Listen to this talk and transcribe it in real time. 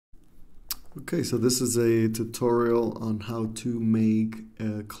Okay, so this is a tutorial on how to make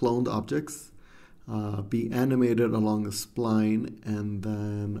cloned objects be animated along a spline and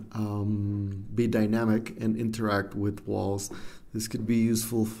then be dynamic and interact with walls. This could be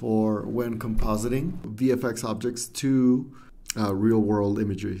useful for when compositing VFX objects to real-world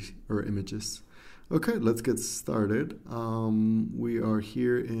imagery or images. Okay, let's get started. We are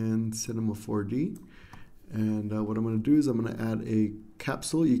here in Cinema 4D. And what I'm going to do is I'm going to add a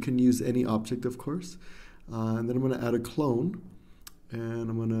capsule. You can use any object, of course. And then I'm going to add a clone. And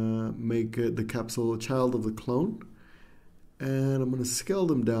I'm going to make the capsule a child of the clone. And I'm going to scale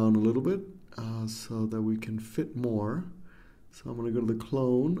them down a little bit so that we can fit more. So I'm going to go to the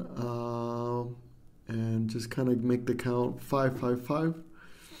clone and just kind of make the count 5, 5, 5.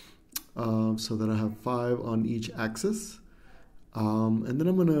 So that I have 5 on each axis. And then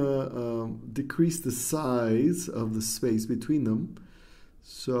I'm going to decrease the size of the space between them.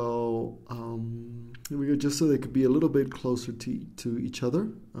 So here we go, just so they could be a little bit closer to each other,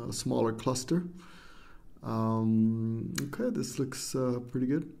 a smaller cluster. Okay, this looks pretty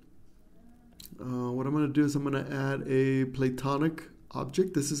good. What I'm going to do is I'm going to add a platonic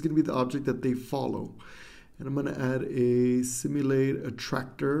object. This is going to be the object that they follow. And I'm going to add a simulate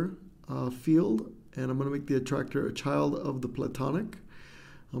attractor field. And I'm going to make the attractor a child of the platonic.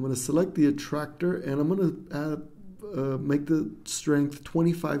 I'm going to select the attractor and I'm going to add, make the strength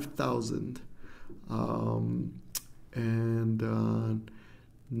 25,000. Now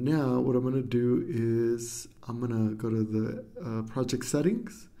what I'm going to do is I'm going to go to the project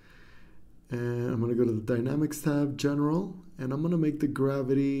settings and I'm going to go to the dynamics tab, general, and I'm going to make the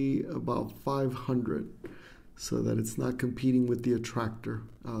gravity about 500 so that it's not competing with the attractor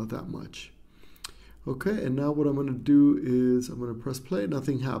that much. Okay, and now what I'm going to do is I'm going to press play.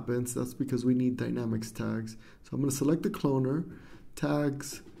 Nothing happens. That's because we need dynamics tags. So I'm going to select the cloner,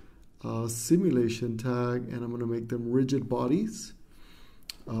 tags, simulation tag, and I'm going to make them rigid bodies.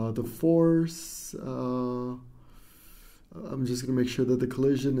 The force, I'm just going to make sure that the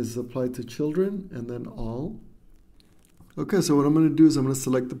collision is applied to children, and then all. Okay, so what I'm going to do is I'm going to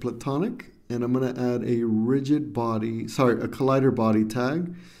select the platonic, and I'm going to add a rigid body, sorry, a collider body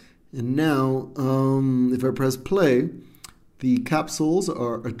tag. And now, if I press play, the capsules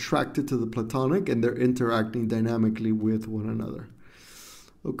are attracted to the platonic and they're interacting dynamically with one another.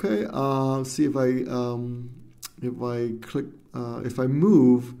 Okay, see if I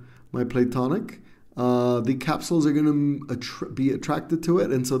move my platonic, the capsules are going to be attracted to it,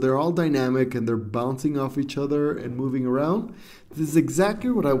 and so they're all dynamic and they're bouncing off each other and moving around. This is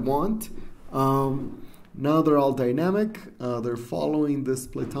exactly what I want. Now they're all dynamic. They're following this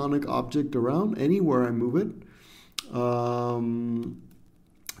platonic object around anywhere I move it. So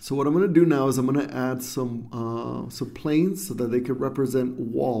what I'm going to do now is I'm going to add some planes so that they could represent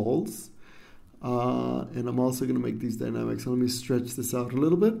walls. And I'm also going to make these dynamic. So let me stretch this out a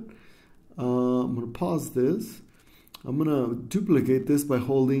little bit. I'm going to pause this. I'm going to duplicate this by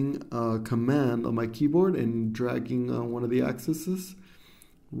holding Command on my keyboard and dragging on one of the axes.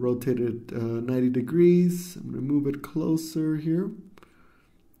 Rotate it 90 degrees. I'm going to move it closer here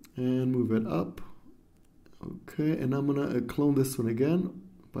and move it up. Okay, and I'm going to clone this one again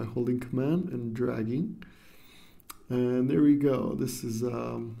by holding Command and dragging. And there we go. This is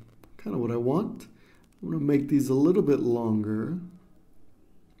kind of what I want. I'm going to make these a little bit longer.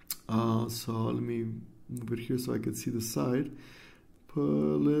 So let me move it here so I can see the side.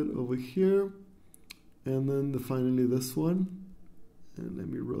 Pull it over here. And then finally this one. And let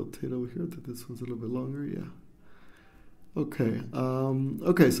me rotate over here that this one's a little bit longer. Yeah. Okay.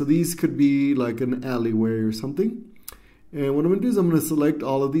 Okay, so these could be like an alleyway or something. And what I'm going to do is I'm going to select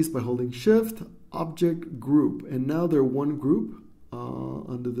all of these by holding Shift, Object, Group. And now they're one group.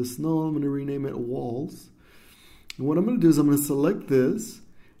 Under this null, I'm going to rename it Walls. And what I'm going to do is I'm going to select this.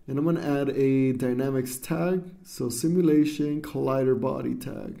 And I'm going to add a dynamics tag. So simulation collider body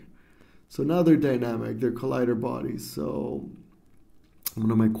tag. So now they're dynamic. They're collider bodies. So I'm going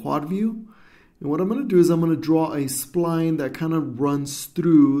to my quad view, and what I'm going to do is I'm going to draw a spline that kind of runs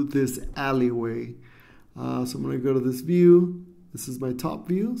through this alleyway. So I'm going to go to this view. This is my top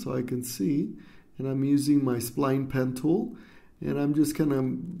view, so I can see, and I'm using my spline pen tool, and I'm just going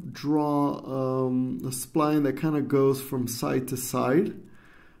to draw a spline that kind of goes from side to side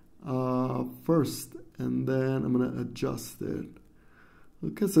first, and then I'm going to adjust it.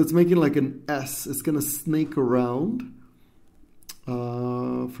 Okay, so it's making like an S. It's going to snake around.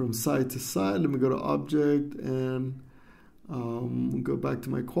 From side to side. Let me go to object and go back to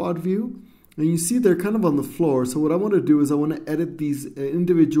my quad view, and you see they're kind of on the floor. So what I want to do is I want to edit these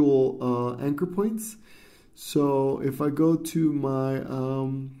individual anchor points. So if I go to my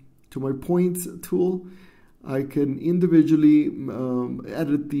to my points tool, I can individually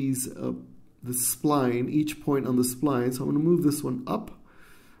edit these the spline, each point on the spline. So I'm going to move this one up.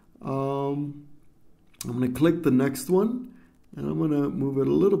 I'm going to click the next one, and I'm going to move it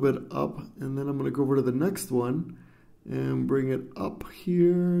a little bit up, and then I'm going to go over to the next one and bring it up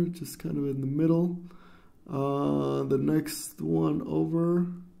here, just kind of in the middle. The next one over,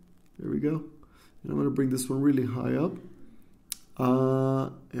 there we go. And I'm going to bring this one really high up,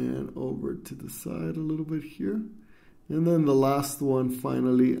 and over to the side a little bit here. And then the last one,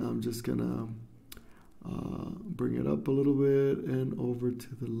 finally, I'm just going to bring it up a little bit and over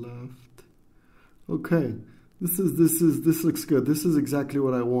to the left. Okay, this looks good. This is exactly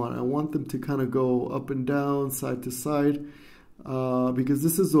what I want. I want them to kind of go up and down, side to side, because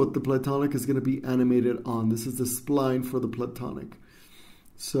this is what the Platonic is going to be animated on. This is the spline for the Platonic.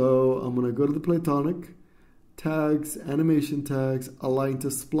 So I'm going to go to the Platonic, tags, animation tags, align to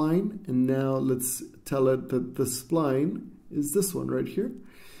spline, and now let's tell it that the spline is this one right here.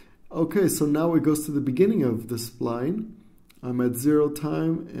 Okay, so now it goes to the beginning of the spline. I'm at 0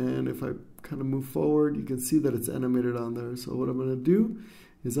 time, and if I kind of move forward, you can see that it's animated on there. So what I'm going to do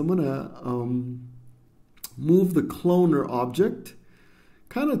is I'm going to move the cloner object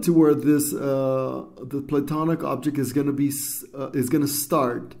kind of to where this the Platonic object is going to be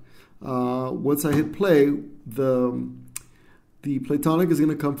start. Once I hit play, the Platonic is going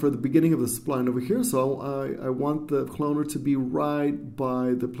to come for the beginning of the spline over here. So I want the cloner to be right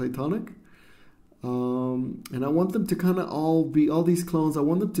by the Platonic. And I want them to kind of all these clones, I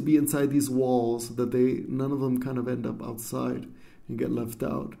want them to be inside these walls so that none of them kind of end up outside and get left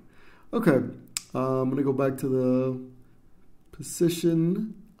out. Okay, I'm going to go back to the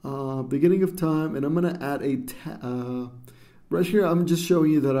position, beginning of time, and I'm going to add a right here. I'm just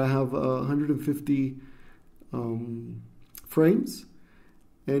showing you that I have 150 frames,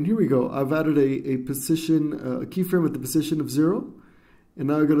 and here we go. I've added a position, a keyframe at the position of 0, and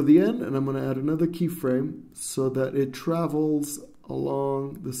now I go to the end, and I'm going to add another keyframe so that it travels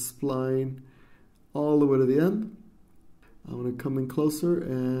along the spline all the way to the end. I'm going to come in closer,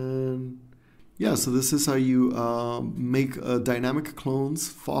 and yeah, so this is how you make dynamic clones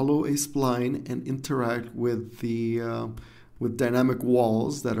follow a spline and interact with the with dynamic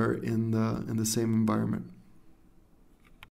walls that are in the same environment.